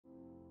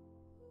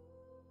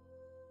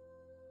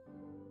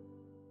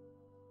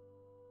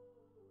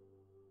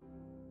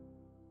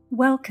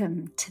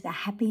Welcome to the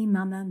Happy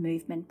Mama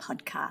Movement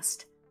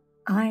podcast.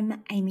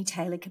 I'm Amy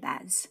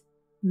Taylor-Kabbaz,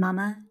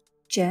 mama,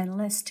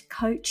 journalist,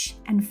 coach,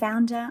 and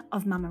founder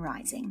of Mama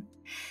Rising.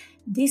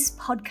 This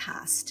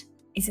podcast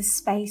is a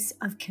space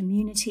of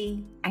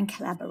community and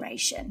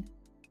collaboration.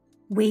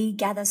 We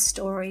gather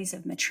stories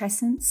of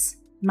matrescence,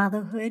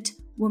 motherhood,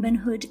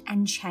 womanhood,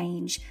 and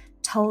change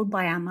told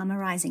by our Mama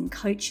Rising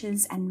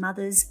coaches and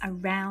mothers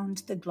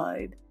around the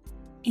globe,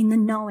 in the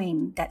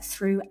knowing that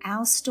through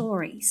our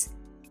stories,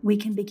 we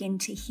can begin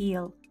to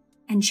heal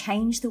and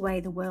change the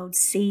way the world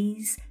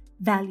sees,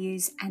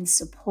 values, and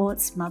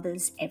supports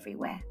mothers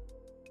everywhere.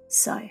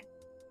 So,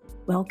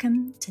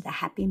 welcome to the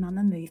Happy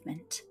Mama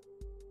Movement.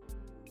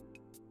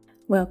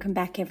 Welcome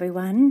back,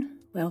 everyone.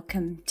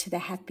 Welcome to the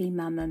Happy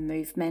Mama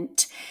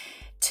Movement.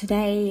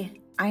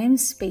 Today, I am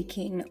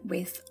speaking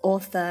with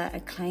author,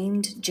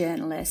 acclaimed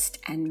journalist,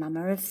 and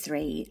mama of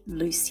three,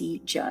 Lucy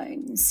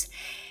Jones.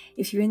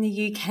 If you're in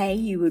the UK,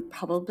 you would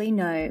probably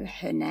know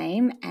her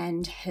name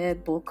and her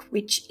book,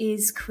 which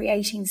is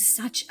creating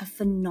such a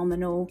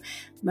phenomenal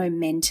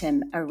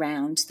momentum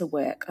around the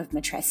work of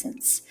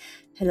matrescence.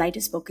 Her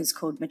latest book is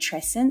called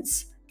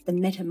Matrescence, The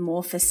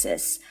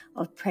Metamorphosis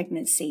of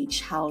Pregnancy,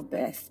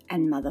 Childbirth,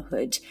 and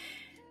Motherhood.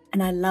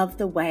 And I love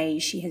the way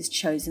she has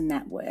chosen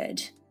that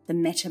word, the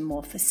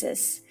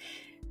metamorphosis.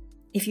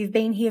 If you've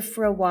been here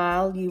for a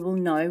while, you will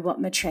know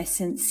what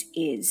matrescence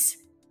is.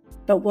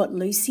 But what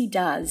Lucy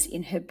does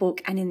in her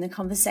book and in the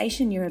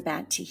conversation you're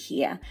about to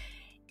hear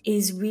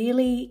is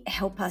really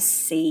help us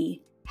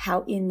see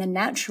how in the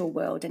natural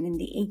world and in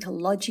the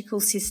ecological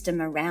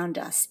system around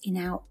us, in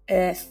our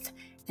earth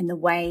and the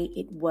way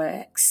it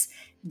works,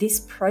 this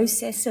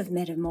process of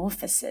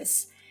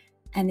metamorphosis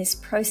and this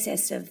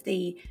process of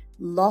the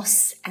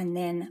loss and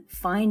then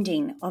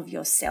finding of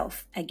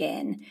yourself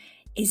again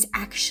is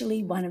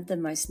actually one of the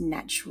most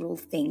natural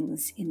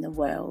things in the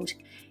world,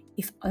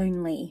 if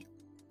only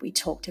we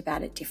talked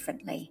about it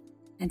differently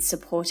and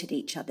supported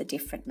each other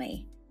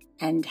differently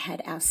and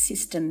had our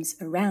systems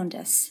around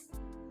us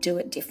do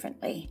it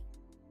differently.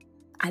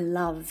 I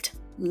loved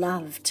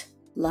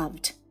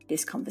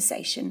this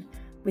conversation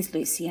with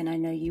Lucy, and I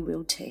know you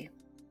will too.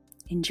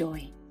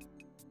 Enjoy.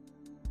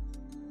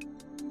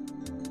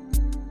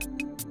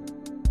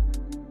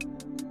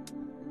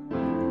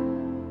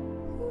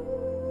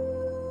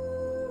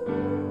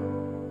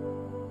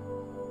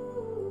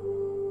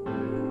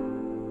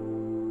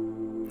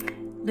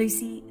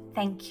 Lucy,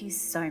 thank you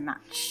so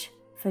much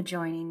for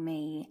joining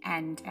me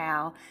and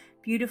our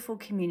beautiful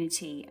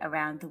community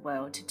around the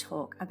world to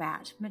talk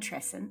about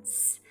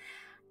matrescence.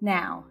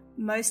 Now,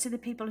 most of the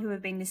people who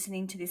have been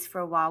listening to this for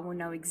a while will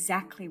know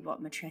exactly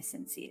what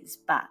matrescence is,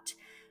 but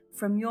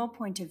from your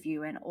point of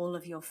view and all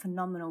of your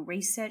phenomenal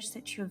research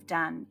that you have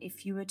done,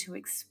 if you were to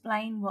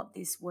explain what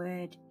this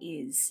word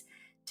is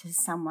to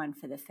someone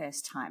for the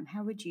first time,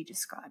 how would you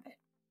describe it?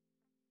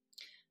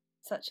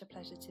 Such a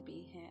pleasure to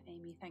be here,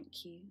 Amy.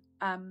 Thank you.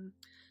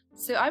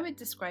 So I would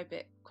describe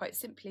it quite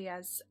simply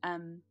as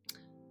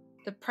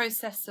the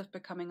process of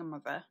becoming a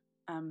mother,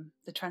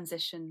 the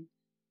transition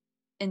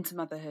into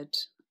motherhood.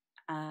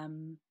 I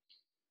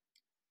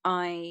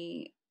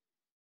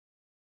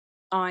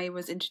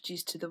was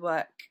introduced to the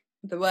word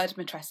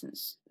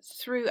matrescence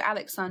through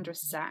Alexandra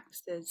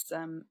Sachs's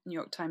New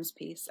York Times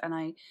piece, and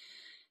I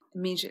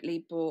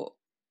immediately bought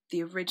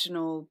the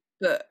original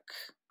book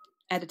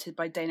edited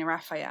by Dana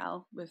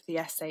Raphael with the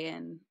essay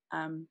in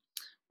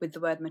with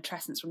the word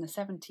matrescence from the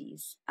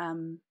 70s.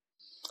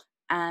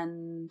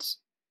 And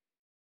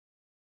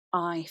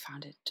I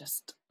found it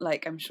just,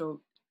 like I'm sure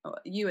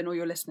you and all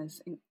your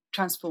listeners,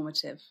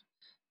 transformative.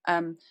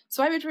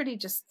 So I would really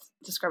just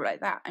describe it like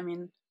that. I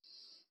mean,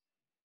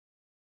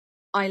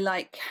 I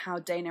like how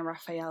Dana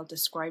Raphael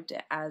described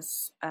it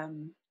as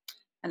an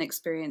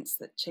experience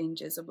that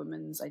changes a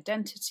woman's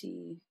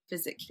identity,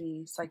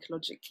 physically,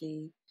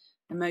 psychologically,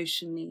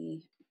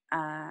 emotionally,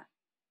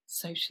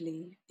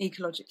 socially,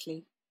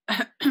 ecologically.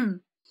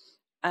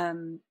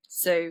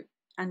 So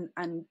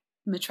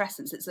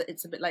matrescence,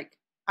 it's a bit like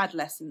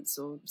adolescence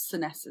or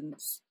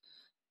senescence,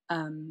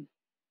 the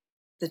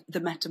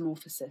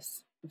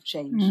metamorphosis of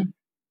change.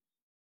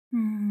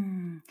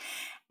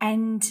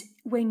 And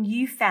when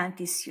you found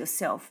this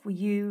yourself, were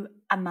you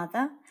a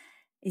mother?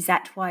 Is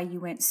that why you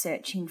went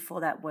searching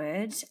for that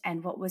word?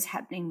 And what was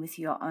happening with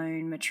your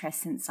own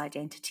matrescence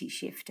identity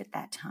shift at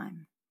that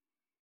time?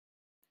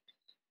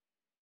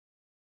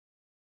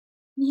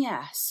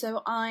 Yeah,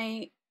 so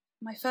my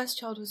first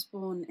child was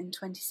born in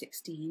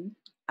 2016.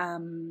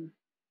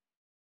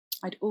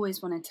 I'd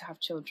always wanted to have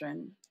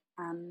children,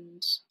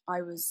 and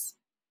I was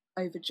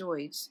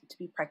overjoyed to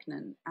be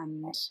pregnant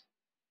and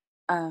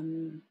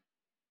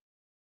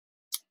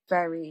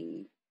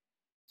very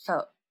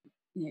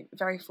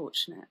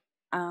fortunate.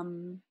 I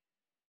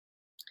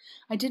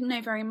didn't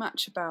know very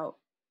much about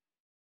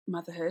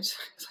motherhood,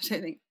 because I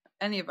don't think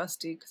any of us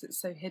do, because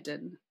it's so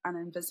hidden and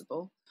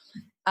invisible.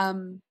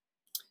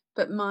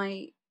 But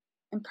my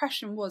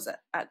impression was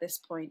at this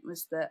point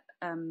was that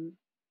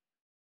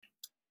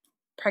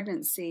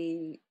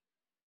pregnancy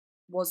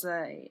was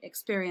a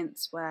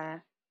experience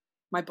where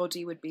my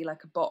body would be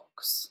like a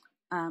box,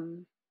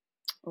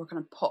 or a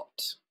kind of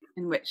pot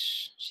in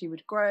which she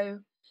would grow,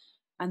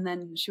 and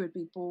then she would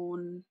be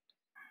born,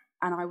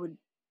 and I would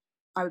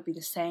be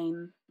the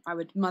same. I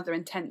would mother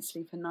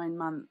intensely for 9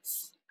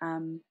 months,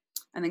 and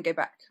then go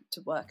back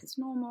to work as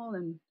normal,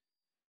 and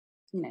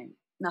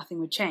nothing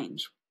would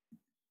change.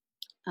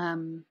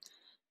 And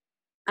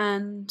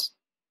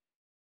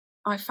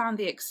I found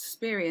the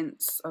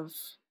experience of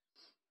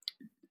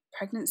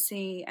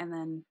pregnancy and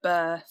then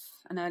birth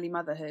and early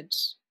motherhood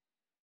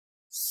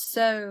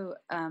so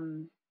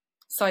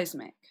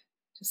seismic,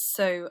 just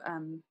so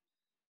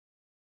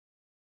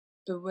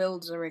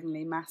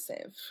bewilderingly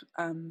massive.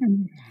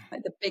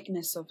 Like the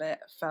bigness of it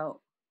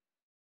felt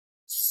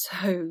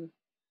so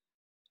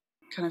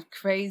kind of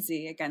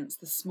crazy against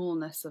the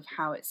smallness of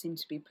how it seemed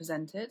to be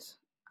presented.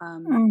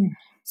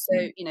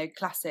 So,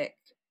 classic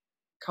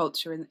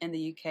culture in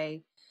the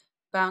UK,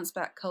 bounce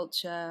back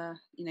culture,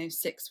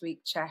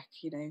 6-week check,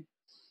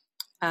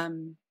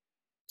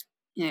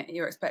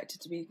 you're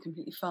expected to be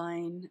completely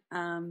fine.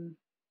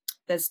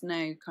 There's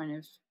no kind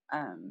of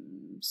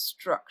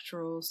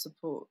structural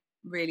support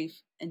really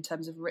in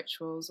terms of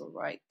rituals or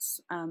rites.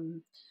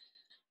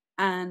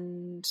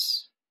 And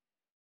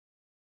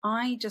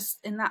I just,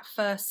 in that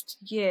first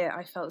year,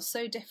 I felt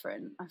so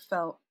different. I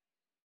felt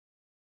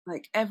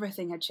like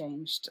everything had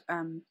changed.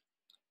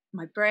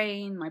 My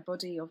brain, my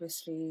body,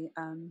 obviously,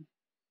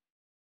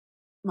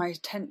 my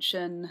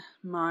attention,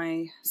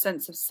 my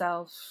sense of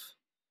self,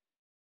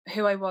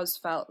 who I was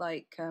felt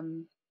like,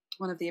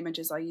 one of the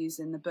images I use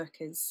in the book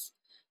is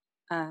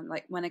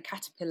like when a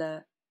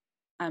caterpillar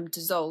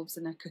dissolves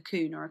in a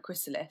cocoon or a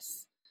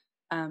chrysalis,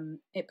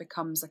 it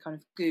becomes a kind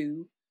of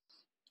goo,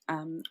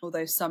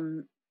 although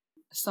some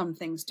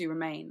things do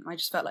remain. I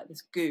just felt like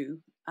this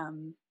goo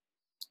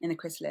in a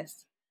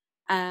chrysalis.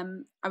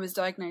 I was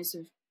diagnosed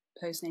with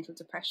postnatal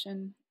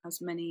depression,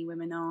 as many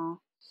women are.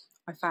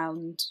 I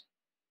found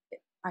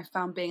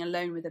being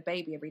alone with a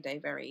baby every day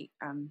very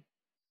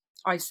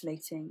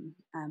isolating,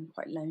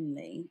 quite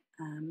lonely,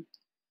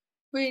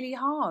 really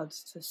hard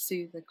to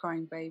soothe a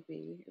crying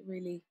baby.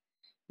 Really,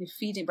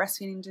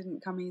 breastfeeding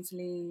didn't come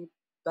easily.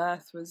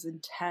 Birth was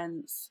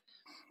intense.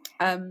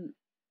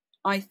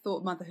 I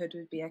thought motherhood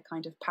would be a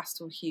kind of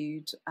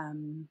pastel-hued,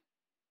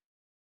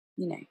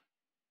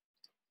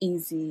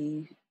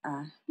 easy,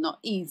 not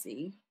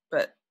easy,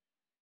 but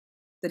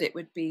that it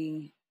would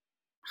be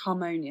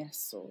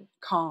harmonious or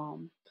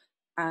calm.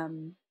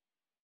 And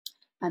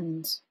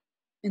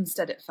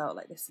instead it felt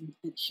like this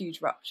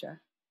huge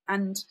rupture.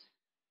 And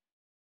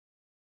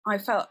I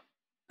felt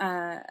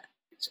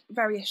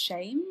very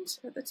ashamed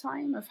at the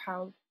time of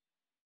how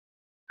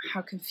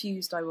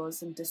confused I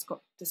was and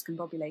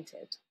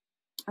discombobulated.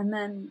 And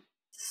then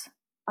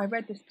I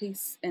read this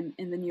piece in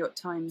the New York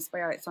Times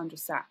by Alexandra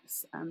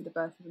Sachs, The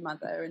Birth of a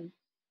Mother, and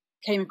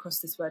came across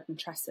this word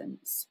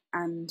matrescence.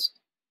 And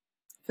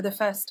for the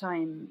first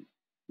time,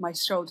 my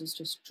shoulders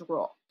just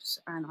dropped,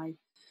 and I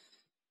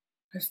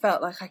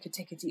felt like I could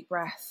take a deep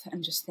breath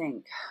and just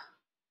think,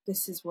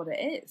 this is what it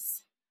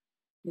is.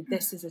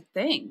 This is a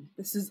thing.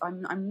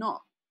 I'm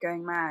not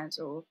going mad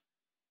or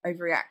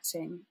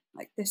overreacting.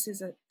 Like this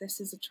is a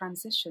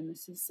transition.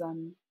 This is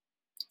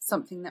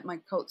something that my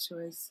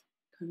culture is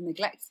kind of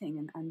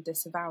neglecting and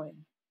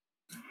disavowing.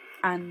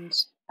 And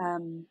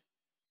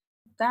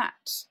that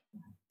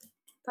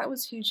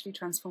was hugely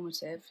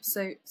transformative.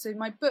 So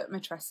my book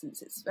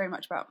Matrescence, it's very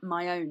much about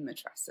my own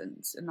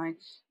matrescence, and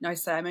I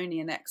say I'm only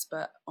an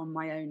expert on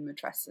my own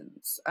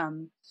matrescence.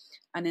 And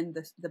in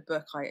the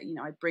book,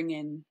 I bring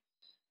in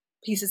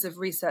pieces of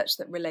research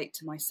that relate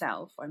to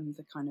myself. I'm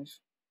the kind of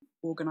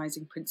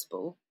organizing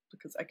principle,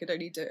 because I could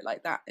only do it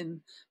like that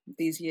in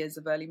these years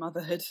of early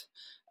motherhood.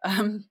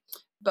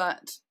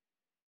 But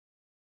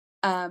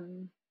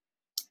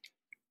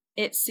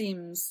it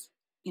seems,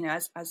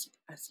 as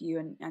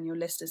you and your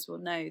listeners will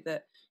know,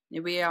 that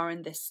we are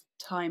in this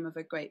time of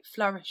a great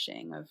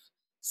flourishing of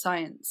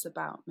science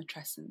about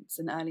matrescence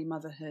and early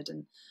motherhood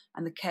and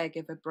the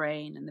caregiver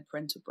brain and the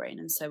parental brain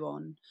and so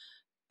on.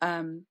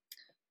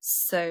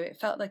 So it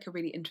felt like a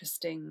really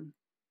interesting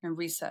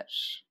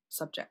research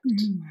subject,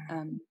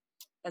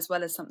 as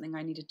well as something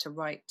I needed to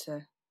write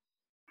to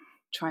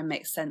try and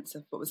make sense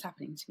of what was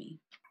happening to me.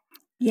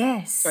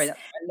 Yes. Sorry, that's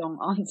a long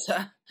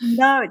answer.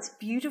 No, it's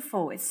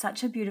beautiful. It's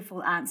such a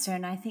beautiful answer.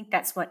 And I think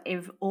that's what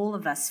all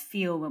of us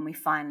feel when we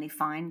finally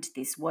find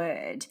this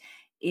word,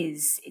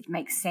 is it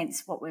makes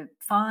sense what we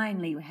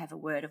have a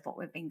word of what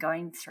we've been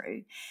going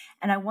through.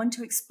 And I want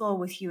to explore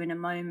with you in a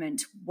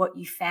moment what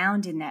you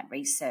found in that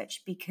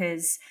research,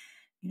 because,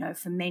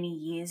 for many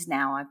years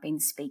now, I've been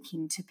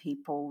speaking to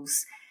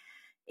people's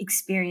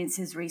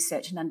experiences,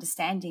 research and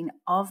understanding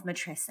of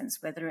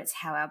matrescence, whether it's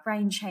how our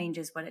brain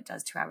changes, what it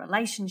does to our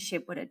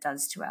relationship, what it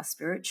does to our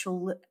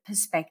spiritual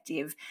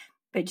perspective.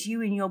 But you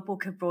in your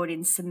book have brought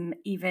in some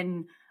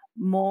even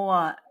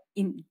more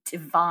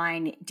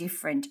divine,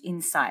 different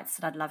insights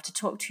that I'd love to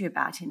talk to you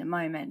about in a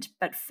moment.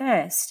 But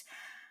first,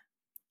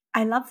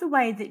 I love the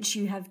way that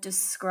you have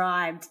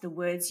described the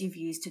words you've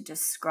used to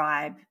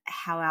describe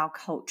how our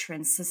culture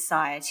and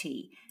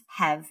society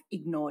have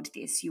ignored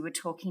this. You were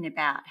talking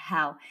about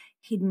how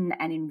hidden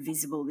and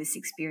invisible this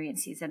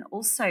experience is, and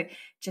also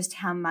just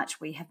how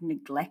much we have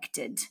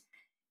neglected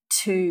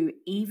to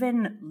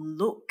even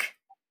look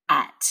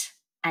at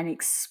and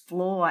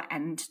explore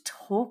and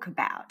talk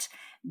about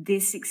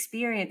this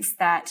experience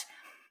that,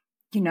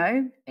 you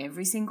know,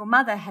 every single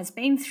mother has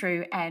been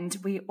through, and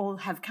we all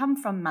have come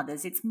from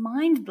mothers. It's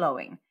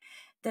mind-blowing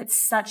that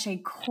such a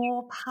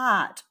core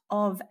part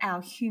of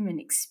our human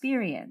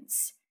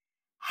experience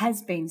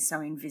has been so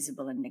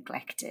invisible and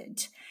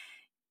neglected.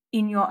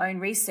 In your own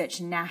research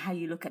and now how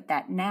you look at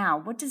that now,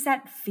 what does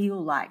that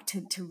feel like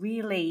to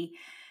really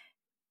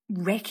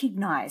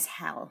recognize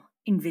how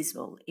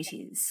invisible it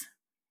is?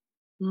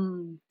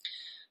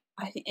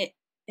 I think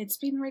it's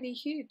been really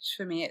huge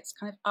for me. It's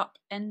kind of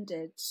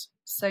upended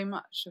so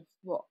much of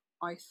what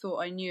I thought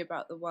I knew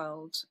about the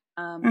world.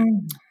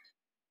 You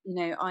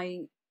know,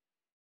 I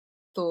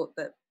thought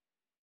that,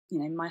 you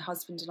know, my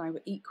husband and I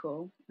were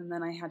equal, and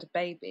then I had a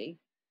baby,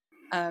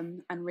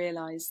 and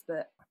realised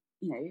that,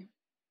 you know,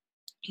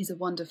 he's a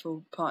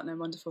wonderful partner,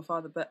 wonderful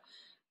father, but,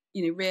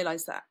 you know,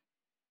 realised that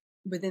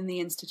within the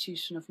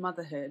institution of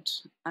motherhood,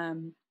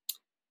 you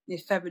know,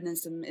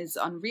 feminism is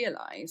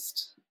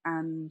unrealised,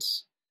 and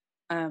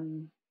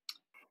you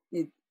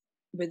know,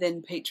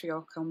 within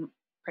patriarchal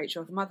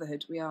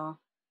motherhood, we are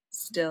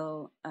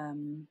still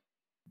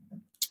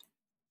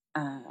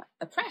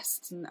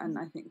oppressed and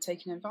I think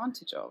taken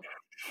advantage of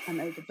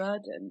and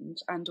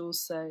overburdened, and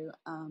also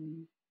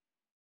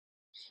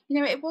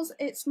you know,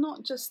 it's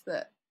not just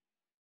that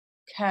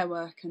care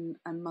work and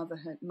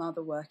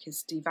mother work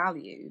is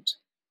devalued.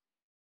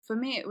 For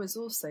me, it was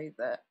also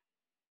that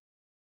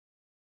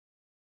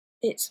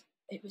it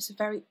was a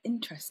very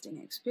interesting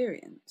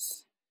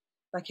experience.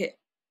 Like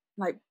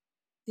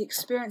the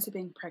experience of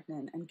being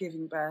pregnant and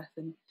giving birth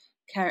and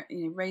care,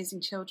 you know,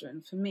 raising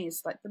children, for me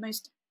is like the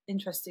most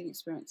interesting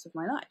experience of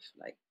my life.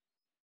 Like,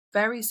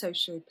 very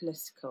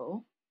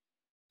socio-political,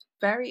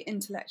 very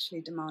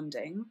intellectually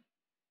demanding,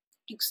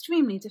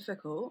 extremely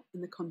difficult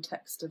in the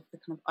context of the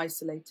kind of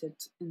isolated,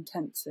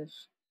 intensive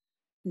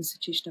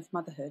institution of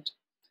motherhood.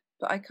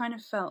 But I kind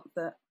of felt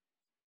that,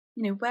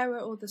 you know, where were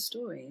all the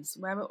stories?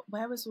 Where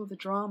was all the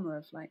drama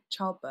of like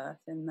childbirth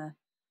in the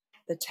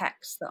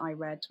texts that I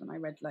read when I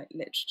read like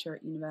literature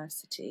at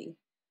university?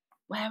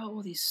 Where were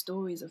all these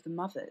stories of the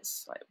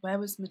mothers? Like, where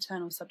was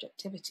maternal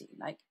subjectivity?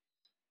 Like,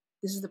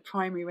 this is the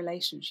primary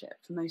relationship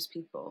for most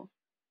people.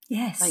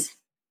 Yes. Like,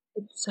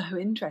 it's so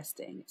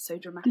interesting. It's so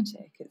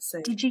dramatic. It's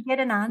so. Did you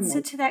get an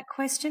answer to that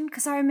question?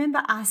 Because I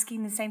remember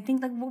asking the same thing.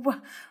 Like, well,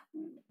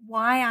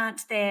 why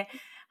aren't there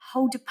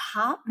whole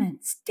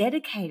departments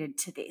dedicated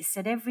to this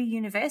at every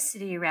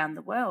university around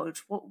the world?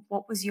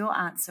 What was your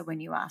answer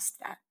when you asked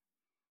that?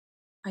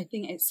 I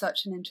think it's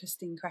such an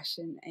interesting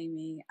question,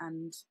 Amy,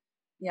 and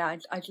yeah,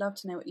 I'd love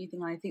to know what you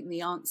think. I think the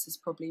answer is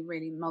probably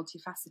really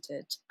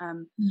multifaceted.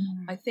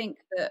 I think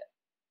that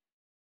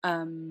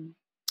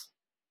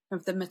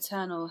the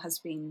maternal has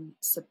been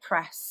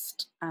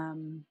suppressed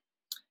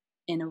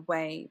in a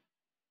way,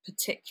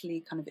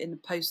 particularly kind of in the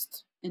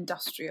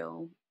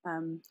post-industrial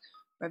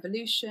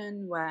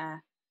revolution,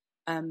 where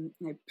you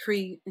know,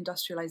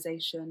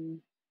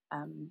 pre-industrialization,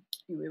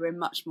 we were in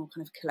much more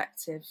kind of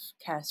collective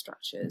care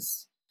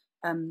structures.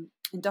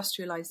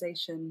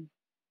 Industrialization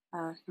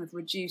kind of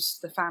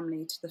reduced the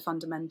family to the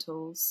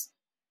fundamentals.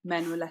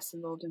 Men were less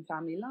involved in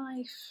family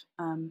life.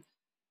 Kind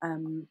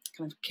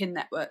of kin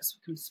networks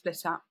were kind of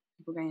split up.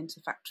 People going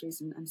into factories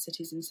and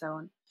cities and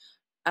so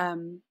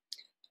on.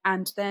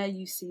 And there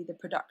you see the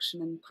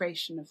production and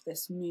creation of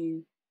this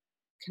new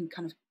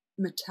kind of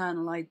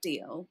maternal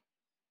ideal,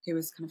 who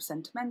was kind of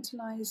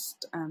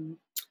sentimentalized,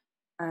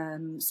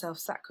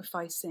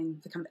 self-sacrificing,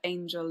 the kind of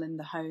angel in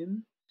the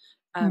home.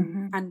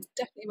 And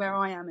definitely where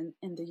I am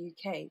in the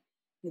UK,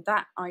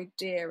 that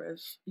idea of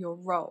your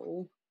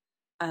role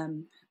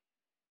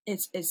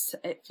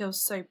it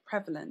feels so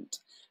prevalent.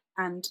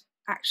 And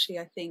actually,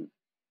 I think,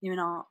 you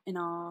know, in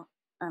our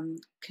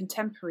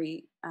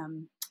contemporary,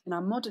 in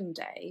our modern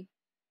day,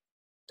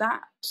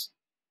 that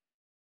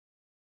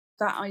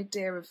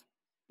idea of,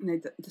 you know,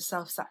 the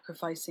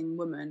self-sacrificing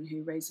woman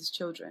who raises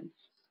children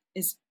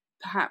is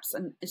perhaps,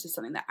 and this is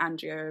something that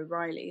Andrea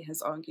O'Reilly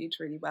has argued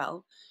really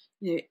well,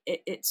 you know,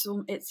 it's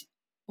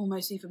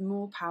almost even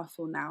more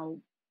powerful now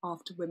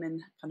after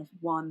women kind of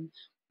won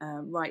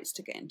rights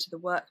to get into the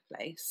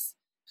workplace.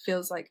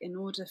 Feels like in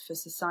order for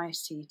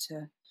society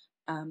to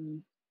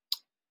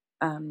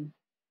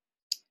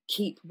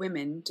keep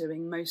women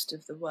doing most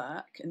of the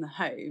work in the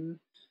home,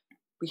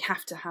 we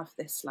have to have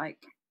this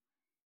like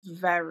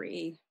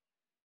very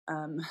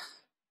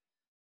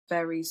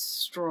very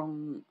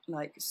strong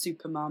like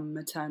supermum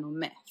maternal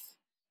myth.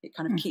 It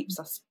kind of keeps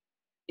us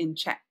in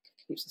check,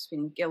 keeps us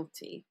feeling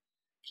guilty,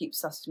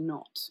 keeps us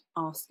not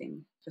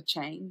asking for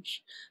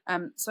change.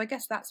 So I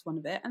guess that's one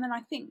of it. And then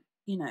I think,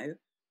 you know,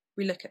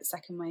 we look at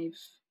second wave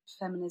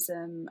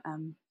feminism.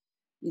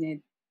 You know,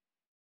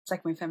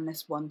 second wave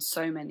feminists won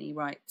so many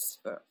rights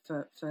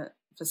for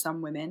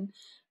some women,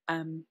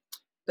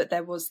 but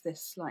there was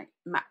this like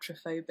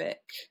matrophobic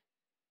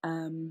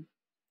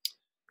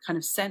kind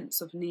of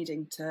sense of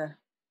needing to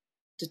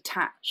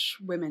detach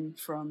women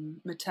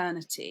from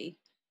maternity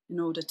in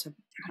order to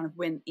kind of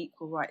win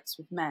equal rights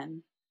with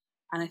men.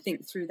 And I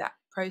think through that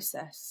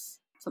process,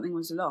 something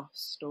was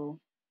lost, or,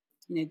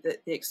 you know,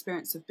 the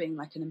experience of being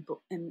like an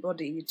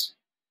embodied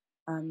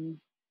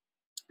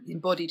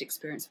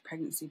experience of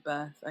pregnancy,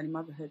 birth, early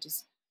motherhood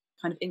is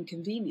kind of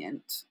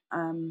inconvenient.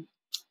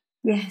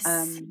 Yes.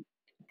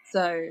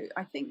 So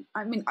I think,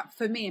 I mean,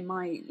 for me, in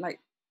my like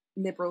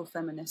liberal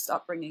feminist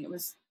upbringing, there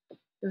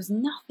was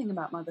nothing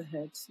about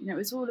motherhood. You know, it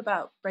was all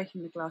about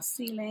breaking the glass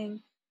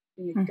ceiling,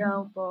 being a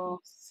girl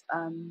boss,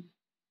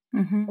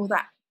 all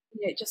that.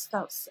 You know, it just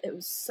felt, it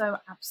was so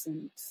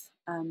absent,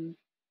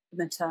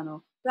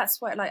 maternal.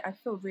 That's why, like, I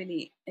feel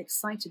really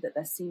excited that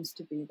there seems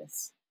to be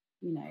this,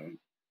 you know,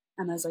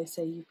 and as I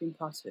say, you've been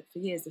part of it for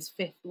years, this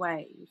fifth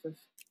wave of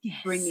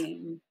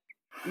bringing,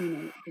 you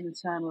know, the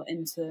maternal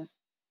into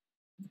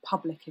the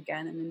public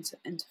again, and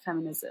into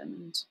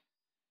feminism,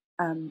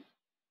 and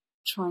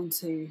trying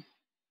to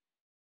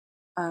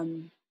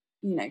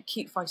you know,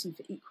 keep fighting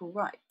for equal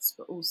rights,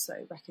 but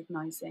also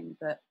recognizing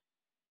that,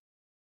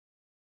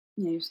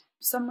 you know,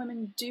 some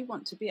women do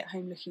want to be at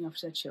home looking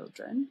after their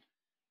children,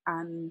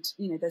 and,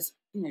 you know, there's,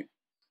 you know,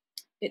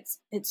 it's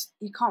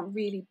you can't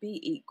really be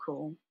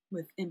equal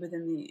within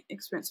the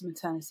experience of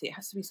maternity. It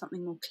has to be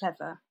something more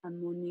clever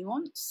and more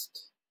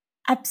nuanced.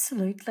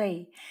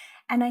 Absolutely.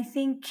 And I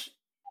think,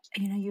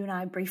 you know, you and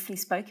I briefly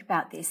spoke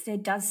about this. There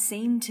does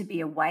seem to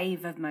be a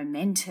wave of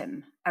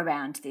momentum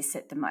around this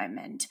at the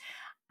moment.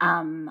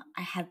 I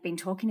have been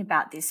talking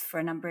about this for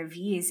a number of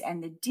years,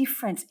 and the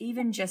difference,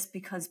 even just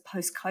because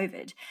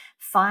post-COVID,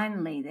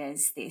 finally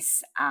there's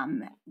this,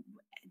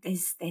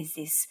 there's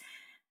this,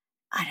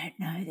 I don't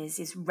know, there's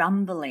this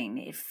rumbling,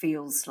 it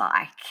feels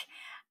like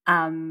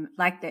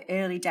the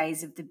early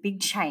days of the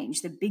big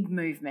change, the big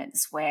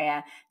movements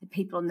where the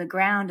people on the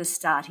ground are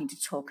starting to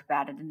talk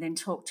about it and then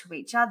talk to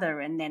each other,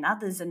 and then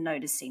others are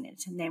noticing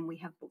it. And then we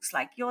have books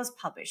like yours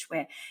published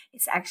where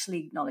it's actually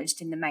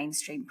acknowledged in the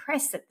mainstream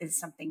press that there's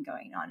something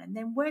going on. And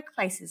then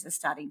workplaces are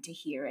starting to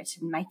hear it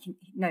and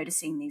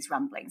noticing these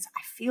rumblings.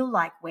 I feel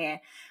like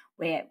where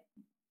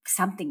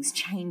something's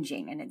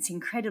changing, and it's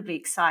incredibly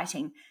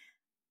exciting,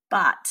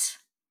 but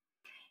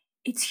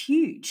it's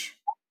huge.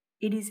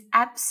 It is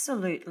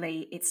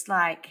absolutely, it's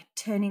like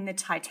turning the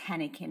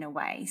Titanic in a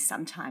way,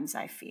 sometimes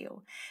I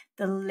feel.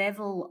 The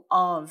level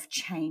of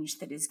change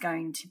that is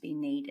going to be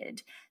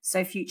needed,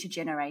 so future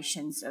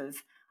generations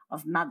of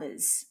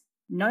mothers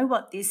know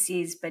what this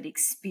is but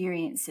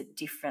experience it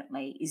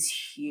differently,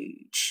 is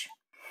huge.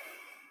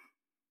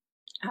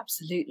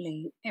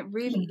 Absolutely. It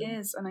really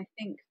is. And I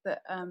think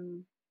that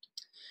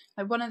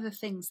like one of the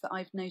things that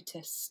I've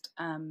noticed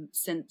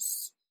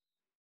since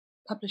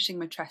publishing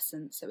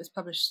Matrescence, it was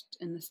published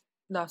in the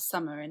last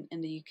summer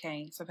in the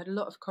UK. So I've had a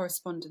lot of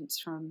correspondence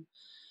from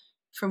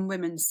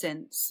women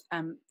since,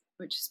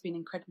 which has been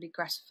incredibly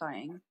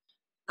gratifying.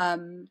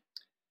 And,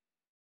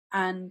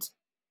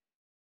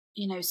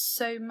 you know,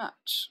 so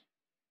much,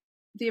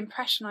 the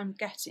impression I'm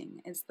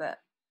getting is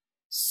that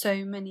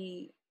so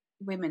many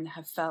women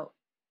have felt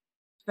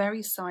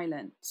very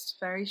silenced,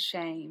 very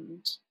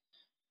shamed,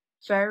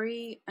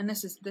 and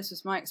this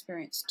was my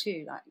experience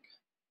too, like,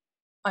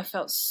 I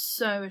felt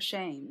so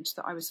ashamed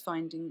that I was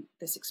finding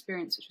this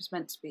experience, which was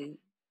meant to be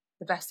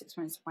the best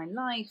experience of my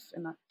life,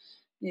 and that,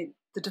 you know,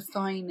 the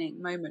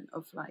defining moment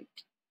of, like,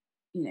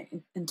 you know,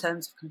 in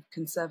terms of kind of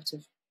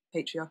conservative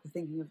patriarchal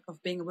thinking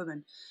of being a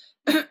woman.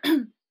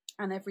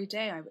 And every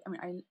day, I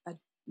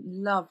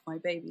love my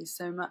baby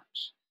so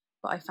much,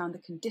 but I found the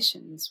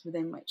conditions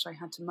within which I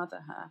had to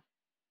mother her,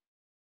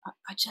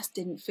 I just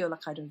didn't feel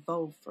like I'd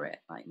evolved for it.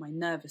 Like, my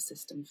nervous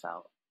system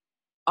felt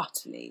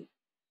utterly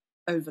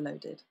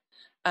overloaded.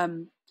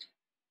 And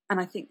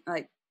I think,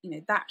 like, you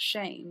know, that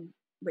shame,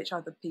 which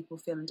other people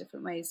feel in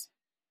different ways,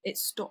 it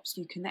stops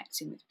you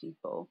connecting with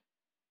people.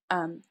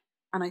 And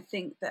I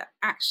think that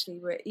actually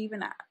we're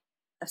even at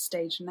a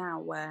stage now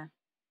where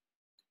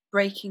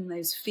breaking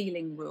those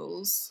feeling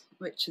rules,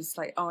 which is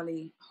like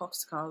Arlie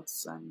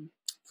Hofstad's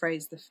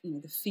phrase,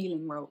 the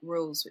feeling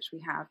rules which we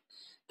have,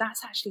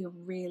 that's actually a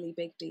really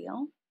big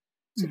deal,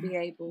 to be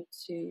able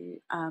to,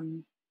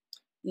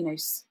 you know,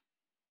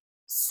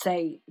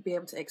 be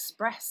able to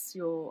express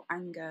your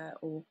anger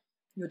or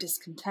your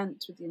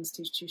discontent with the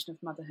institution of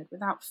motherhood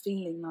without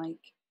feeling like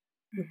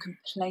you're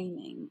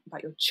complaining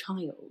about your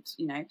child.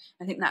 You know,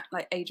 I think that,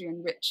 like,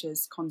 Adrienne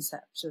Rich's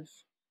concept of,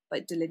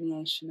 like,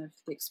 delineation of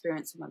the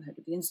experience of motherhood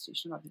with the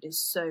institution of motherhood is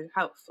so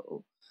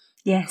helpful.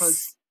 Yes.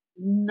 Because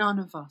none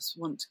of us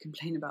want to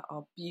complain about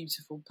our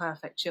beautiful,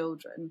 perfect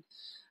children.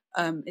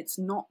 It's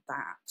not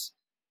that.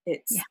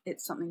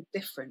 It's something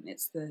different.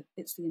 It's the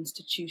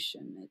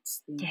institution.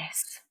 It's the,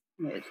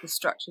 you know, it's the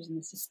structures and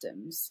the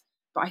systems.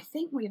 But I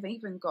think we've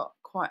even got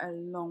quite a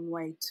long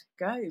way to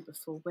go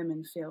before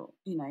women feel,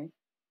 you know,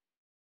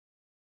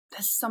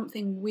 there's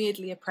something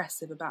weirdly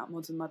oppressive about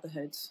modern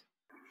motherhood.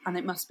 And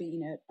it must be, you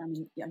know, I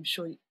mean, I'm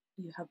sure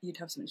you'd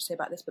have something to say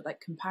about this, but like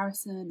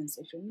comparison and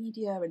social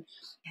media and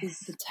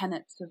the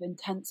tenets of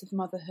intensive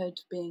motherhood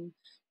being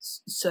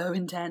so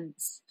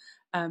intense.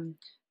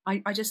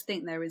 I just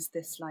think there is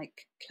this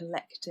like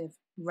collective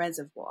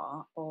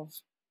reservoir of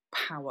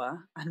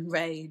power and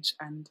rage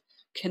and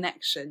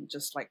connection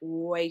just like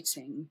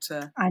waiting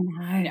to, I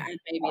know. and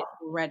maybe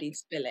it's already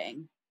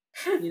spilling,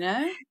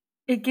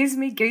 It gives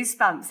me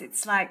goosebumps.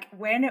 It's like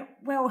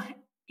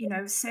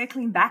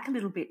circling back a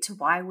little bit to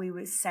why we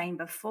were saying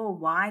before,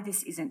 why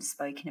this isn't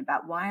spoken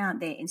about. Why aren't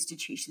there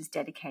institutions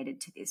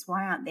dedicated to this?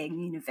 Why aren't there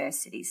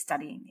universities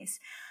studying this?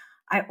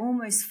 I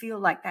almost feel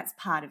like that's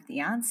part of the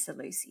answer,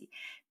 Lucy,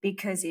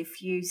 because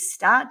if you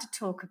start to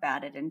talk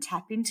about it and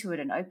tap into it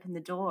and open the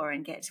door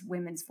and get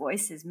women's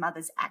voices,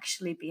 mothers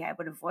actually be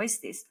able to voice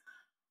this,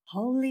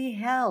 holy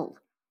hell,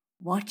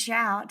 watch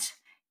out.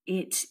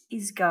 It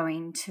is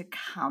going to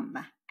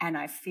come. And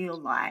I feel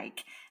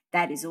like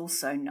that is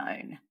also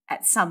known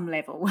at some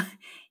level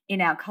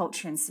in our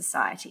culture and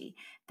society,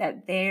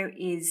 that there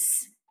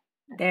is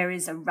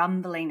a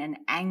rumbling, an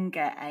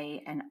anger,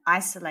 an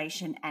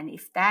isolation. And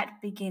if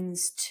that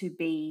begins to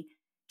be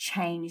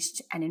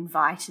changed and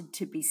invited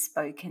to be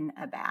spoken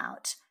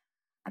about,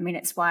 I mean,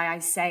 it's why I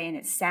say, and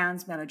it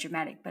sounds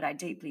melodramatic, but I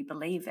deeply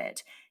believe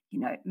it,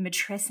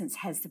 matrescence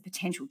has the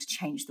potential to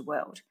change the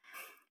world.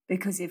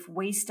 Because if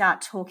we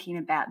start talking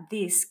about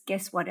this,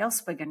 guess what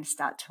else we're going to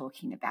start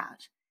talking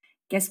about?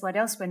 Guess what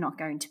else we're not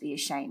going to be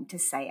ashamed to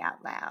say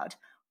out loud?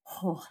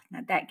 Oh,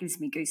 now that gives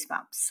me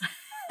goosebumps.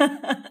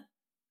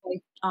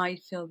 I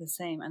feel the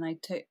same, and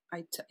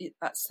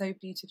that's so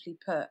beautifully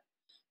put.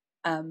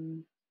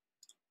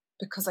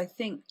 Because I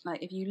think,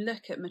 like, if you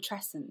look at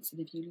matrescence and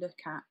if you look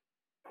at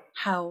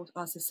how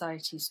our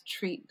societies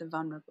treat the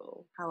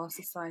vulnerable, how our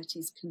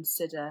societies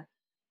consider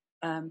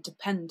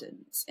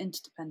dependence,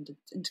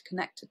 interdependence,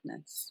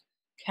 interconnectedness,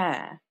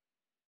 care,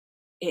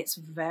 it's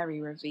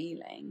very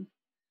revealing,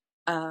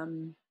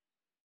 on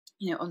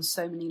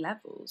so many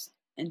levels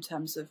in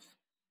terms of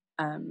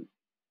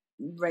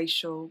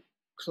racial,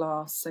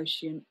 class,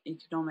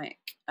 socioeconomic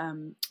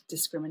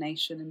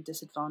discrimination and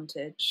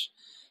disadvantage.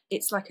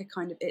 It's like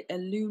it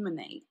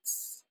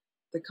illuminates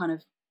the kind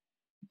of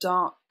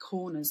dark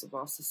corners of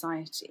our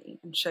society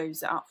and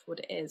shows it up for what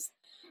it is.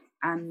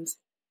 And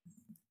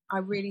I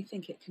really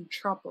think it can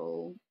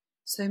trouble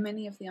so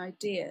many of the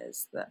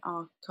ideas that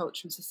our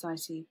culture and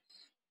society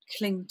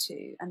cling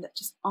to and that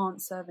just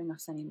aren't serving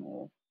us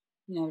anymore.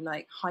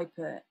 Like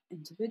hyper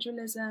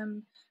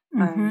individualism,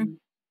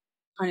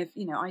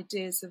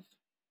 ideas of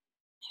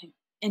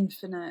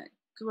infinite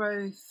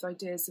growth,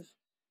 ideas of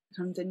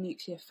kind of the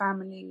nuclear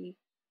family,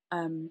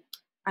 and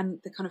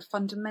the kind of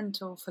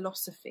fundamental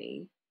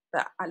philosophy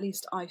that at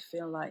least I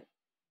feel like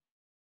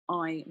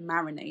I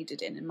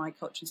marinated in my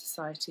culture and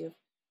society of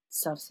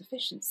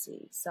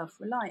self-sufficiency,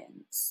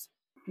 self-reliance,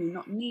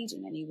 not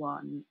needing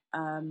anyone,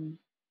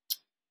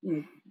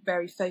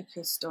 very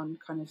focused on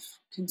kind of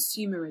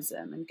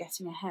consumerism and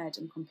getting ahead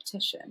and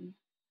competition,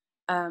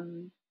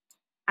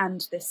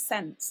 and this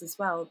sense as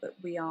well that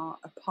we are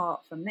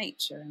apart from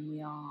nature and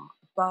we are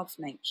above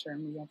nature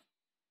and we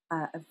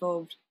have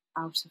evolved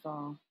out of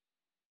our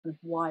kind of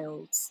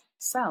wild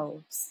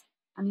selves.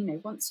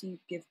 And once you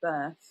give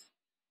birth,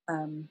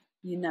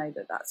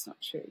 that that's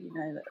not true.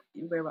 That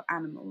we're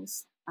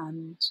animals,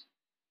 and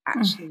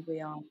actually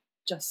we are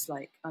just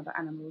like other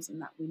animals in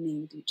that we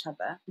need each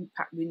other. In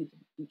fact, we need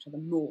each other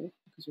more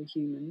because we're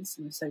humans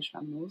and we're social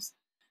animals.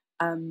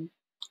 And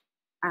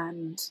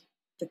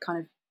the kind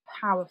of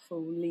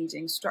powerful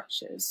leading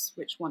structures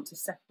which want to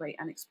separate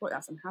and exploit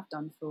us and have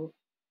done for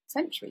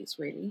centuries,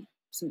 really,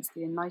 since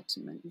the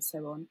Enlightenment and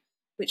so on,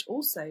 which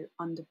also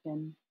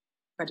underpin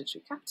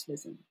predatory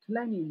capitalism,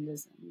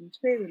 colonialism,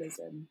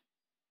 imperialism,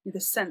 with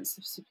a sense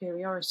of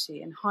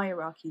superiority and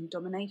hierarchy and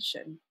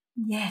domination.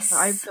 Yes. So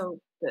I feel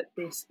that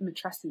this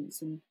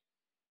matrescence and,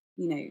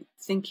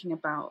 thinking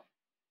about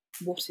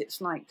what it's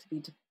like to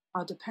be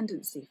our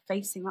dependency,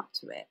 facing up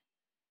to it,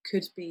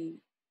 could be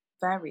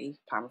very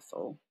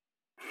powerful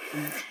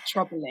and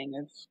troubling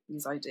of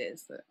these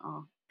ideas that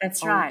are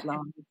That's right.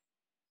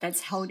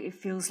 It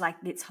feels like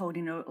it's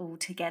holding it all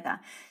together.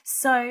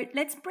 So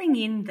let's bring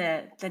in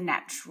the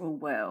natural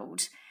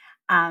world.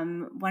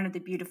 One of the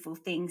beautiful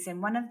things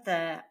and one of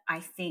the, I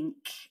think,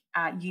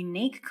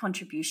 unique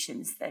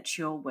contributions that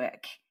your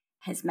work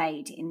has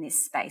made in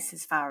this space,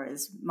 as far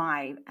as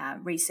my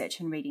research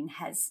and reading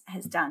has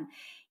done,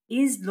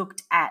 is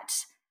looked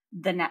at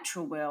the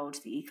natural world,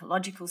 the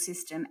ecological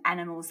system,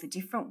 animals, the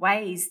different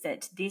ways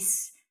that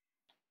this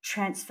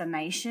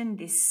transformation,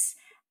 this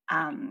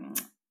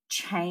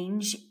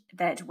change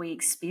that we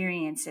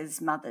experience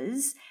as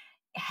mothers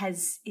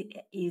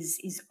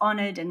is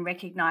honoured and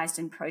recognised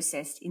and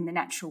processed in the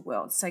natural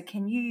world. So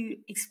can you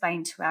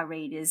explain to our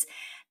readers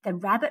the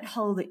rabbit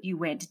hole that you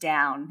went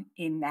down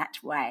in that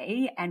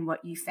way and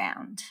what you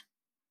found?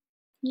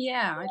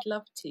 Yeah, I'd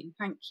love to.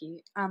 Thank you.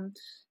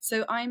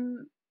 So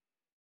I'm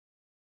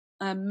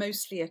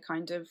mostly a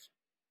kind of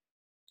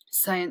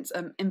science,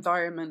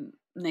 environment,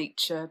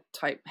 nature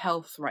type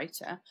health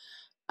writer.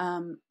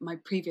 My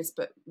previous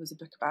book was a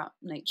book about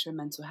nature and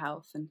mental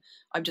health, and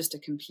I'm just a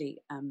complete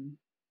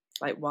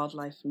like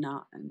wildlife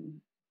nut,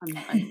 and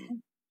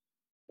I'm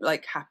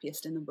like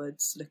happiest in the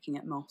woods, looking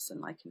at moss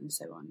and lichen and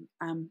so on.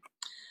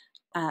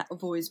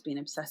 I've always been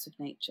obsessed with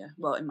nature,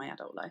 well, in my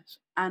adult life,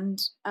 and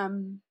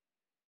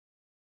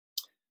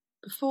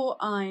before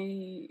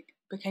I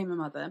became a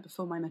mother,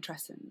 before my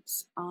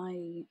matrescence,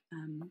 I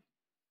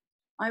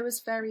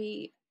was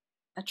very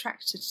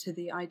attracted to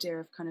the idea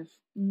of kind of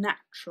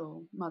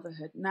natural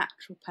motherhood,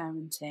 natural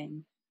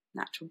parenting,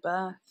 natural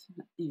birth,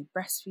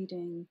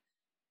 breastfeeding,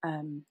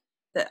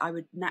 that I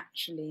would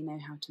naturally know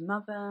how to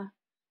mother.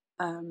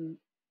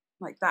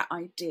 Like that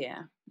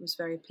idea was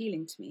very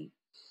appealing to me.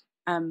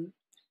 And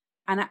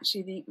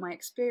actually my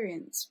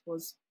experience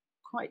was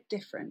quite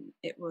different.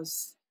 It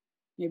was,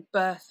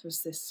 birth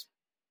was this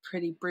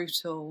pretty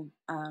brutal,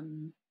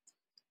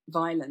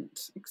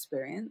 violent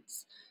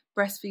experience.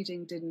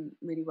 Breastfeeding didn't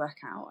really work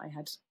out. I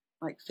had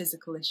like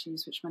physical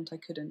issues, which meant I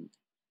couldn't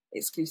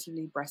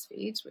exclusively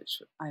breastfeed,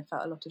 which I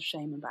felt a lot of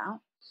shame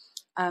about.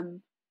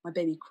 My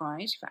baby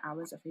cried for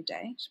hours every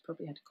day. She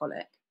probably had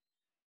colic.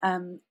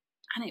 And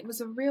it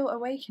was a real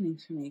awakening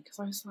for me, because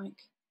I was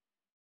like,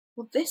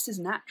 well, this is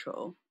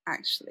natural,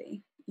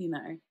 actually.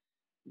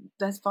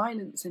 There's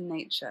violence in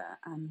nature,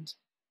 and,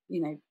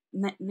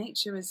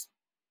 nature is,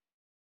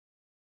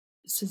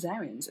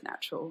 cesareans are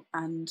natural,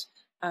 and,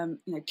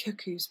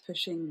 cuckoos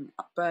pushing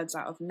birds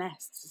out of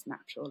nests is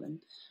natural.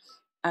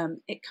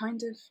 And it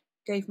kind of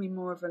gave me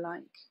more of a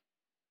like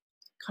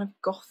kind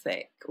of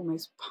gothic,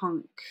 almost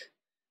punk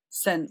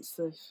sense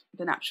of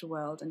the natural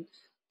world. And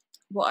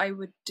what I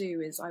would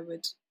do is I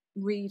read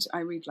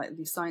like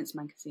these science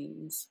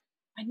magazines.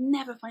 I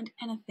never find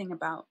anything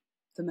about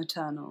the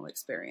maternal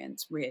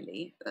experience,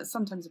 really.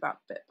 Sometimes about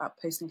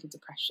postnatal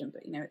depression,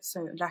 but it's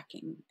so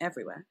lacking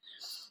everywhere.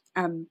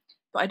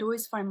 But I'd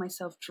always find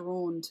myself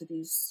drawn to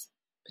these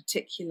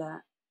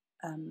particular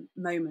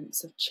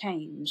moments of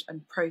change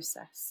and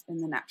process in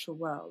the natural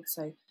world.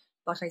 So,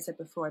 like I said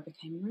before, I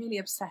became really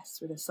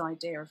obsessed with this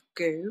idea of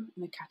goo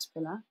in a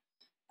caterpillar,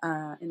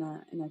 in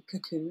a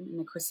cocoon, in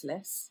a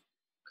chrysalis,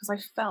 because I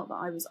felt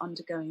that I was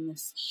undergoing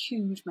this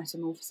huge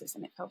metamorphosis,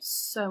 and it felt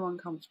so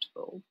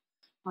uncomfortable.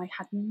 I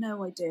had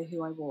no idea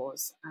who I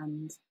was,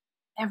 and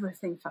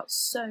everything felt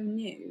so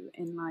new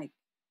in like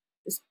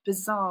this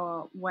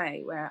bizarre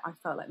way, where I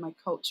felt like my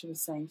culture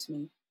was saying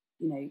to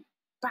me,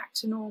 back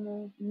to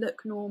normal,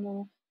 look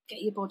normal,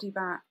 get your body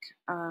back,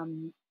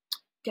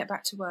 get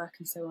back to work,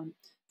 and so on.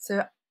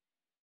 So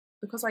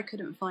because I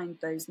couldn't find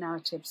those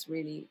narratives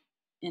really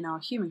in our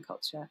human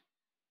culture,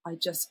 I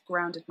just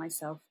grounded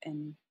myself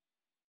in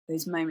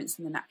those moments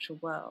in the natural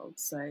world.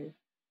 So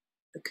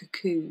the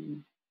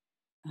cocoon,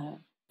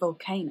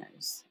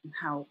 volcanoes, and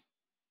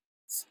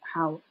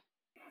how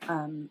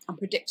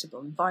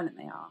unpredictable and violent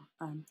they are.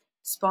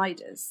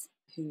 Spiders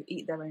who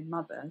eat their own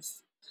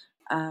mothers.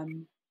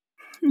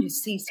 You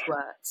see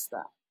squirts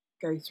that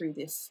go through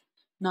this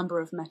number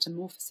of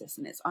metamorphoses,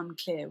 and it's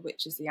unclear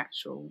which is the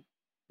actual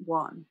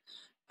one.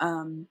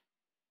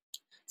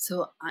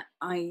 So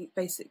I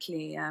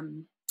basically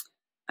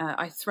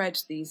I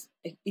thread these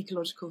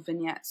ecological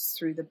vignettes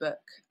through the book,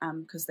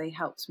 because they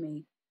helped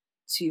me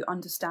to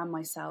understand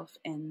myself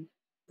in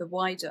the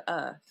wider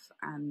earth,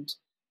 and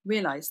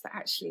realize that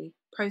actually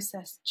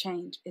process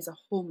change is a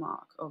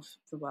hallmark of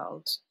the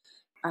world,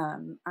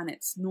 and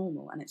it's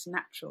normal and it's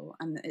natural,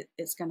 and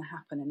it's going to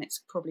happen, and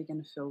it's probably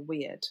going to feel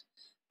weird,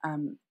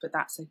 but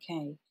that's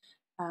okay.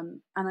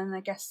 And then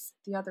I guess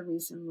the other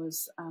reason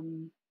was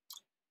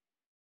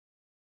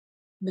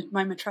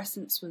my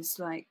matrescence was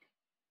like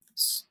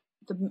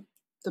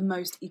the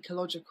most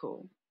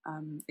ecological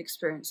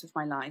experience of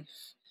my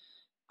life.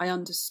 I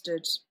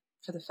understood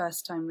for the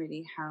first time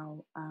really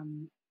how I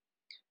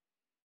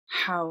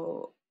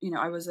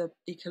was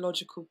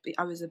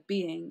I was a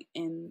being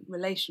in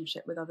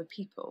relationship with other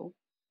people,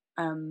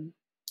 and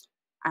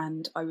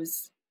I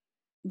was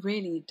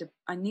really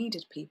I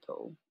needed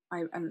people.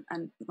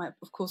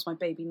 Of course my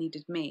baby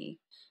needed me,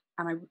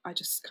 and I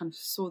just kind of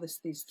saw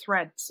these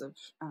threads of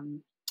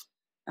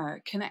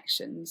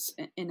connections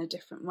in a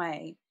different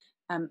way,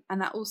 and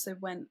that also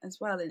went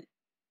as well in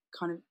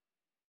kind of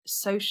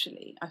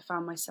socially. I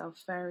found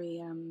myself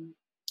very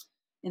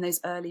in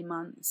those early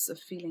months of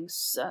feeling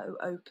so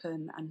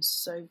open and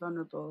so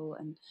vulnerable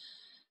and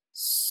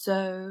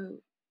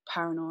so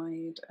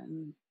paranoid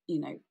and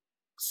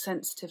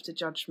sensitive to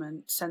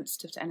judgment,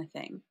 sensitive to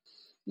anything.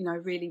 I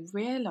really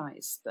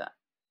realized that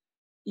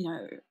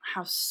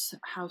how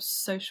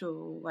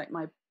social like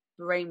my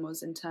brain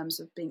was in terms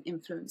of being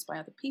influenced by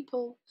other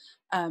people,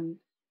 and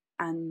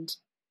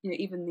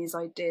even these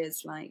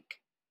ideas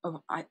like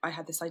I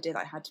had this idea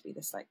that I had to be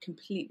this like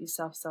completely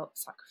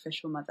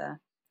self-sacrificial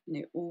mother,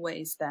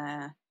 always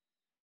there,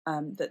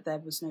 that there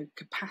was no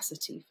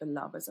capacity for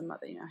love as a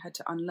mother. I had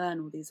to unlearn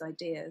all these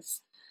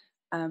ideas.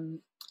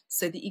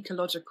 So the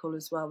ecological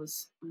as well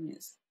was,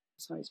 it's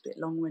a bit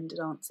long-winded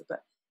answer,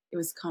 but it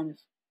was kind of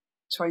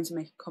trying to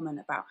make a comment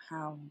about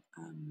how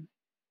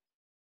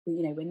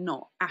we're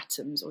not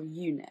atoms or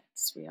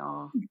units. We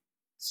are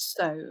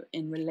so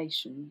in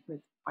relation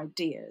with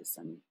ideas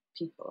and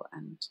people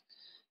and,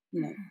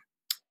 you know,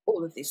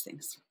 all of these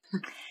things.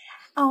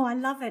 Oh, I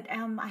love it.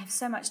 I have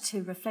so much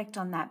to reflect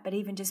on that, but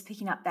even just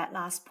picking up that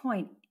last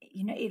point,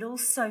 it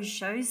also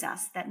shows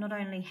us that not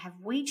only have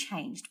we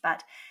changed,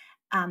 but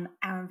our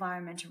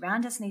environment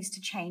around us needs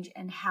to change,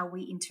 and how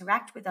we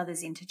interact with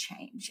others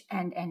interchange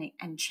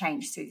and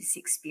change through this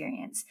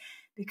experience.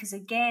 Because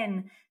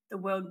again, the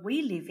world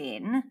we live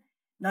in,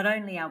 not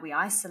only are we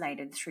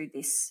isolated through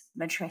this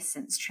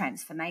matrescence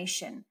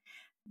transformation,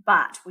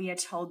 but we are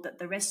told that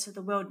the rest of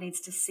the world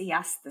needs to see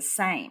us the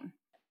same.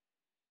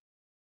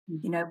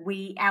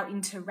 Our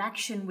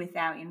interaction with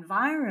our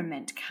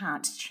environment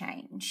can't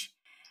change.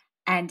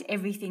 And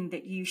everything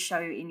that you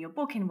show in your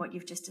book and what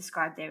you've just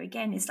described there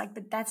again is like,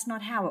 but that's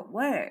not how it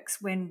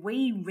works. When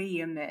we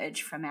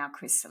re-emerge from our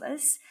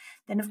chrysalis,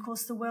 then of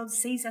course the world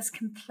sees us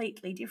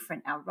completely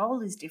different. Our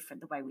role is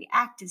different. The way we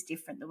act is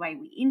different. The way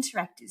we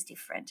interact is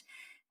different.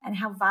 And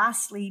how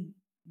vastly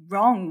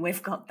wrong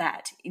we've got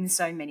that in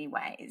so many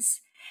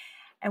ways.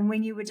 And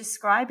when you were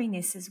describing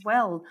this as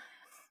well,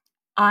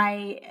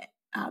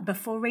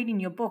 before reading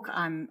your book,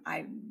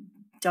 I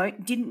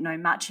didn't know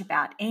much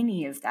about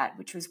any of that,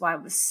 which was why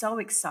it was so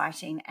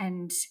exciting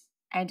and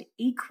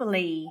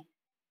equally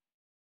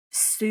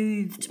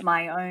soothed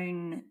my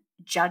own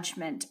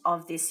judgment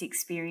of this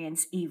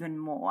experience even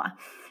more.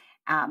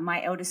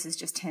 My eldest has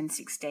just turned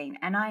 16,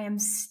 and I am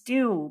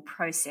still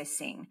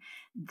processing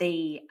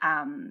as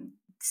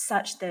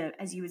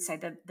you would say,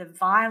 the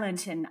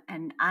violent and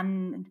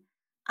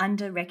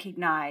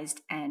under-recognized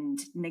and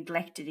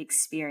neglected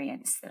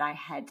experience that I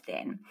had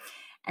then.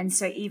 And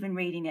so even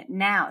reading it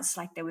now, it's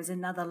like there was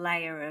another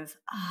layer of,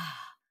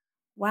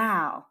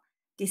 wow,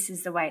 this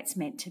is the way it's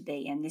meant to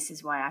be, and this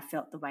is why I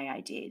felt the way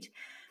I did.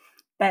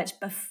 But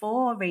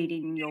before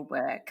reading your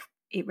work,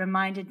 it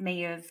reminded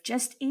me of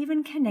just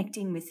even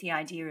connecting with the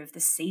idea of the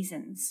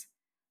seasons,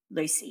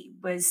 Lucy,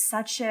 was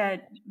such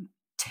a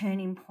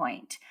turning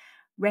point,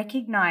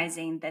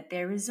 recognizing that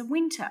there is a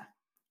winter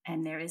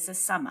and there is a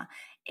summer.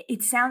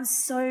 It sounds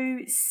so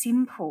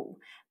simple,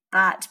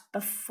 but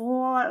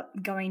before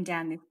going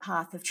down this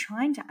path of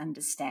trying to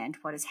understand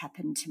what has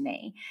happened to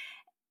me,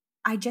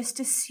 I just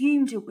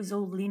assumed it was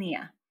all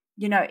linear.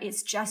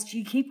 It's just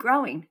you keep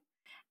growing.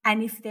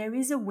 And if there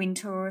is a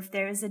winter, or if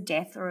there is a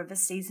death, or of a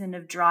season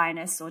of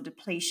dryness or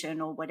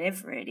depletion or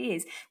whatever it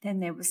is,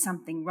 then there was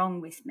something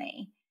wrong with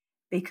me,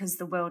 because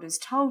the world has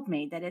told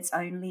me that it's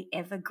only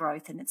ever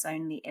growth and it's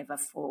only ever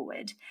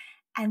forward.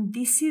 And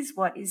this is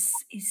what is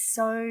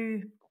so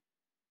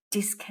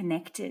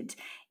disconnected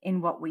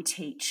in what we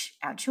teach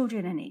our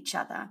children and each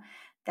other,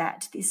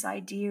 that this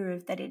idea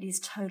of that it is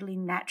totally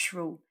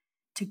natural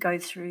to go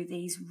through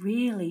these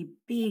really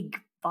big,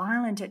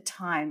 violent at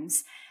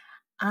times,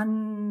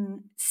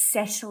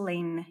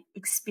 unsettling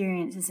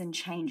experiences and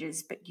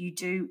changes, but you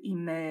do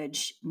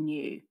emerge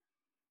new.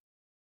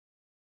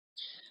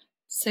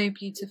 So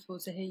beautiful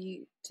to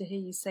hear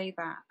you say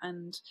that.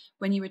 And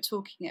when you were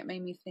talking, it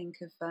made me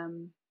think of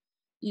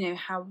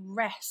how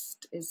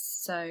rest is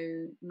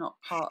so not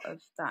part of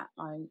that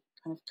kind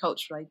of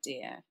cultural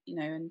idea,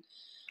 and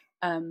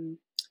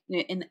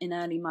in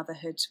early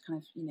motherhood, kind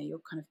of,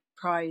 you're kind of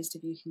prized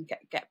if you can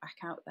get back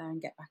out there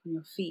and get back on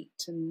your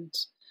feet, and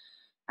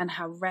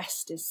how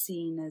rest is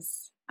seen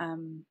as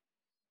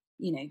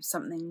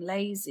something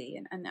lazy,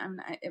 and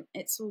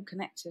it's all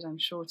connected, I'm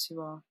sure,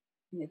 to our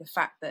the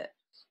fact that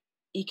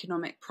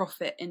economic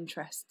profit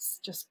interests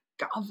just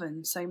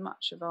govern so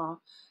much of our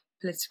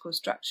political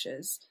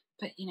structures.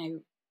 But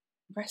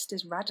rest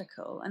is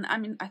radical, and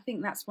I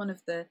think that's one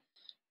of the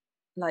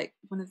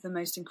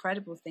most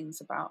incredible things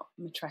about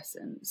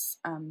matrescence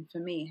for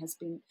me has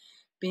been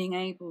being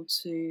able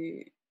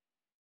to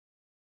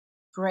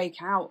break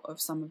out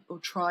of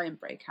try and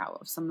break out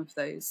of some of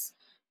those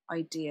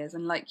ideas,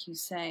 and like you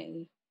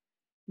say,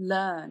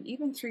 learn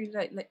even through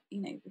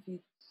if you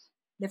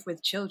live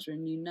with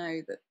children,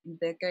 that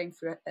they're going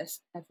through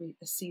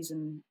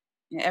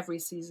every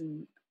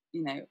season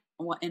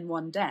in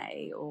one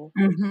day, or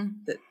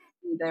that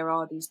there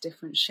are these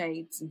different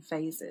shades and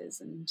phases,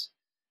 and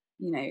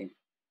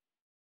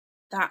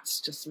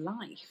that's just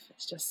life.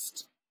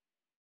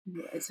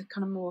 It's a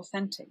kind of more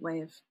authentic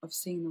way of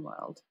seeing the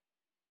world.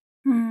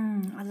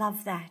 I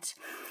love that.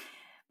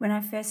 When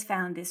I first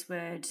found this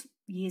word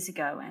years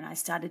ago, and I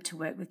started to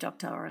work with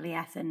Dr. Aurelie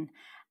Athen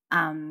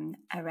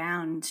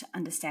around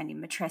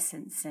understanding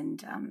matrescence,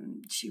 and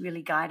she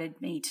really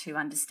guided me to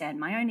understand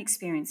my own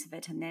experience of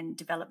it, and then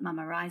develop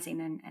Mama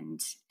Rising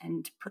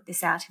and put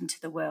this out into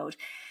the world.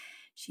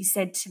 She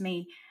said to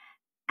me,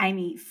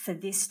 Amy, for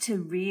this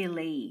to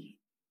really,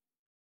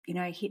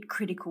 hit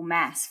critical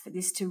mass, for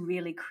this to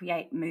really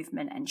create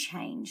movement and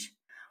change,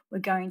 we're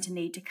going to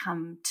need to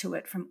come to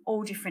it from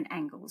all different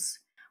angles.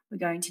 We're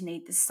going to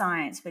need the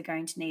science, we're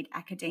going to need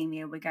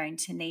academia, we're going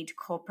to need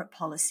corporate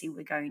policy,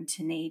 we're going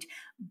to need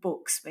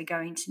books, we're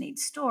going to need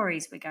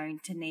stories, we're going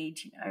to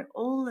need,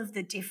 all of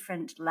the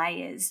different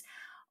layers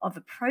of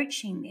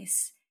approaching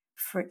this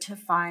for it to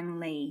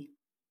finally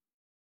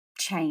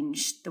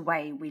change the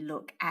way we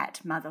look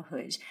at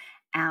motherhood.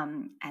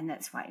 And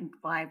that's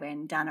why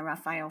when Dana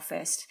Raphael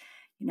first,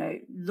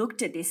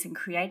 looked at this and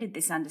created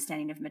this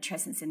understanding of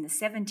matrescence in the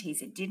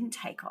 70s, it didn't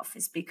take off,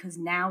 is because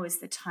now is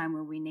the time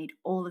where we need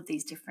all of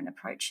these different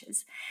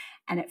approaches.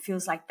 And it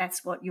feels like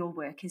that's what your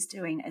work is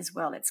doing as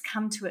well. It's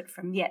come to it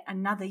from yet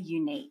another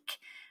unique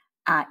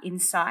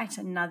insight,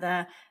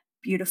 another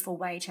beautiful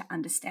way to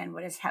understand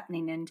what is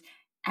happening.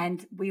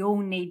 And we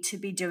all need to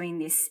be doing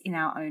this in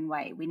our own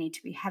way. We need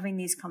to be having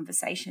these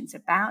conversations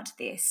about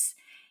this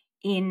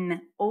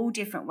in all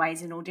different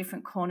ways, in all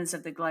different corners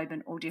of the globe,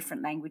 in all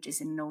different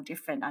languages, and in all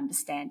different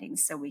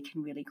understandings, so we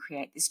can really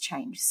create this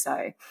change.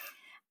 So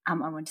I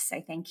want to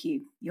say thank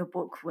you. Your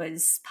book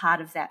was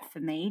part of that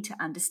for me, to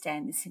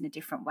understand this in a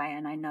different way.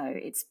 And I know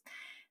it's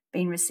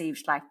been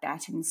received like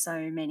that in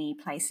so many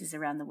places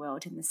around the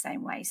world in the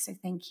same way. So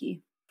thank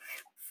you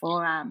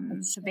for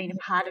being a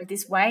part of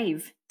this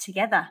wave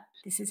together.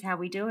 This is how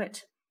we do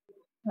it.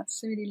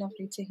 That's really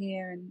lovely to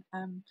hear, and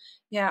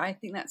I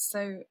think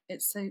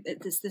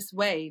it's this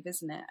wave,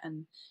 isn't it?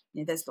 And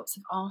there's lots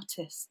of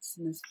artists,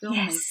 and there's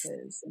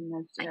filmmakers, and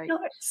there's it's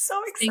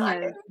so singers,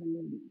 exciting.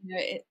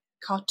 And,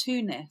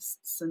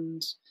 cartoonists,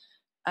 and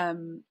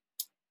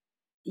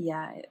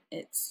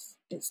it's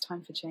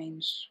time for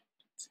change.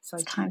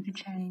 It's time for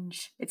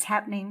change. It's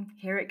happening.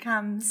 Here it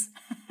comes.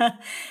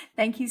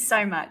 Thank you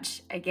so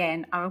much.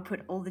 Again, I will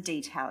put all the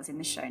details in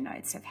the show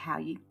notes of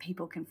how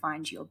people can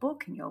find your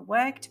book and your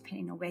work,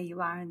 depending on where you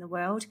are in the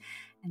world.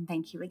 And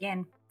thank you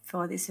again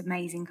for this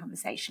amazing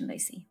conversation,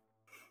 Lucy.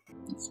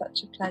 It's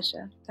such a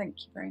pleasure.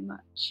 Thank you very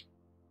much.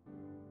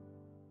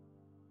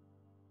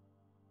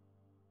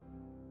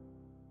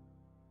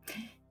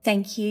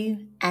 Thank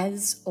you,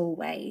 as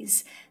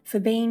always,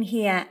 for being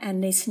here and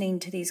listening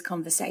to these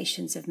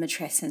conversations of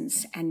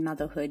matrescence and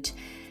motherhood.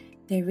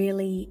 There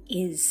really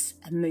is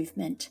a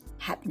movement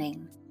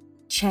happening.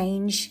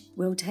 Change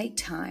will take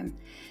time,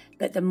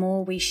 but the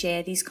more we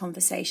share these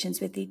conversations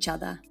with each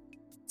other,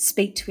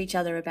 speak to each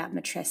other about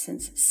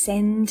matrescence,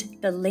 send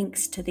the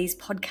links to these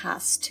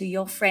podcasts to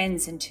your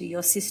friends and to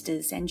your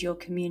sisters and your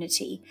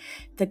community,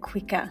 the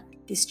quicker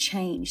this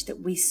change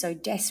that we so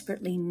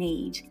desperately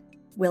need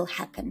will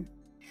happen.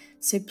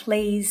 So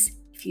please,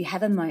 if you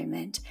have a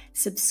moment,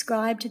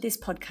 subscribe to this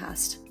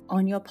podcast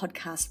on your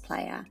podcast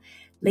player,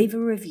 leave a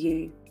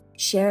review,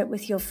 share it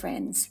with your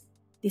friends.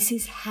 This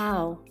is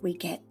how we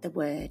get the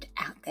word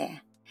out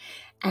there.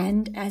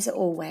 And as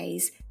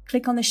always,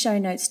 click on the show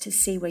notes to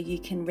see where you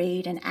can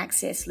read and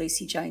access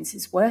Lucy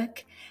Jones's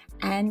work,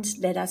 and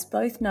let us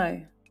both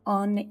know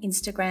on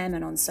Instagram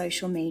and on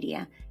social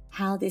media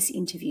how this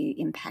interview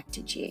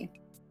impacted you.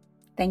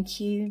 Thank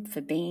you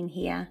for being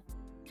here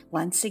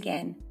once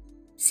again.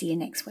 See you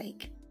next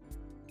week.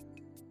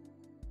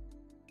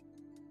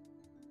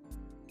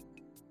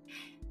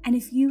 And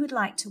if you would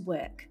like to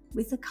work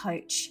with a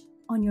coach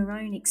on your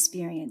own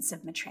experience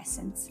of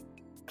matrescence,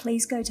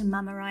 please go to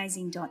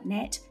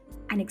mummarising.net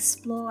and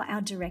explore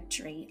our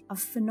directory of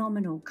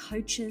phenomenal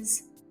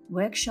coaches,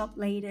 workshop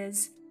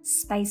leaders,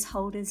 space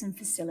holders and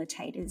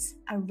facilitators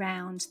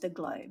around the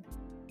globe.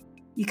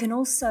 You can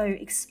also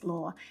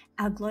explore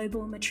our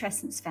Global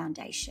Matrescence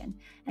Foundation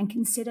and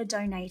consider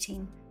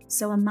donating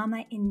so a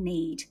mama in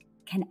need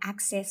can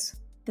access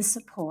the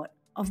support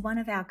of one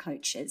of our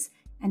coaches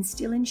and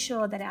still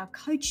ensure that our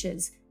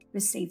coaches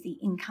receive the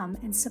income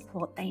and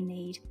support they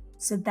need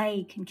so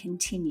they can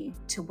continue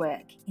to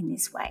work in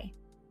this way.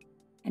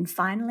 And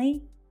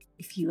finally,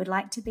 if you would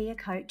like to be a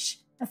coach,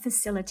 a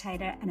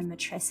facilitator and a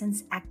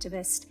matrescence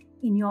activist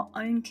in your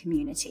own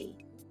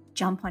community,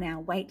 jump on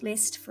our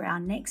waitlist for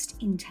our next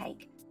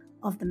intake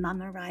of the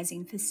Mama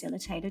Rising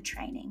Facilitator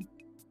Training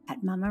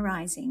at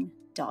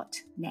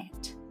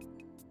mummarising.net.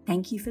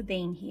 Thank you for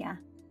being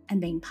here and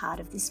being part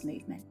of this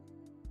movement.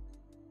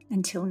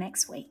 Until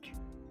next week,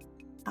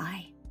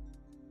 bye.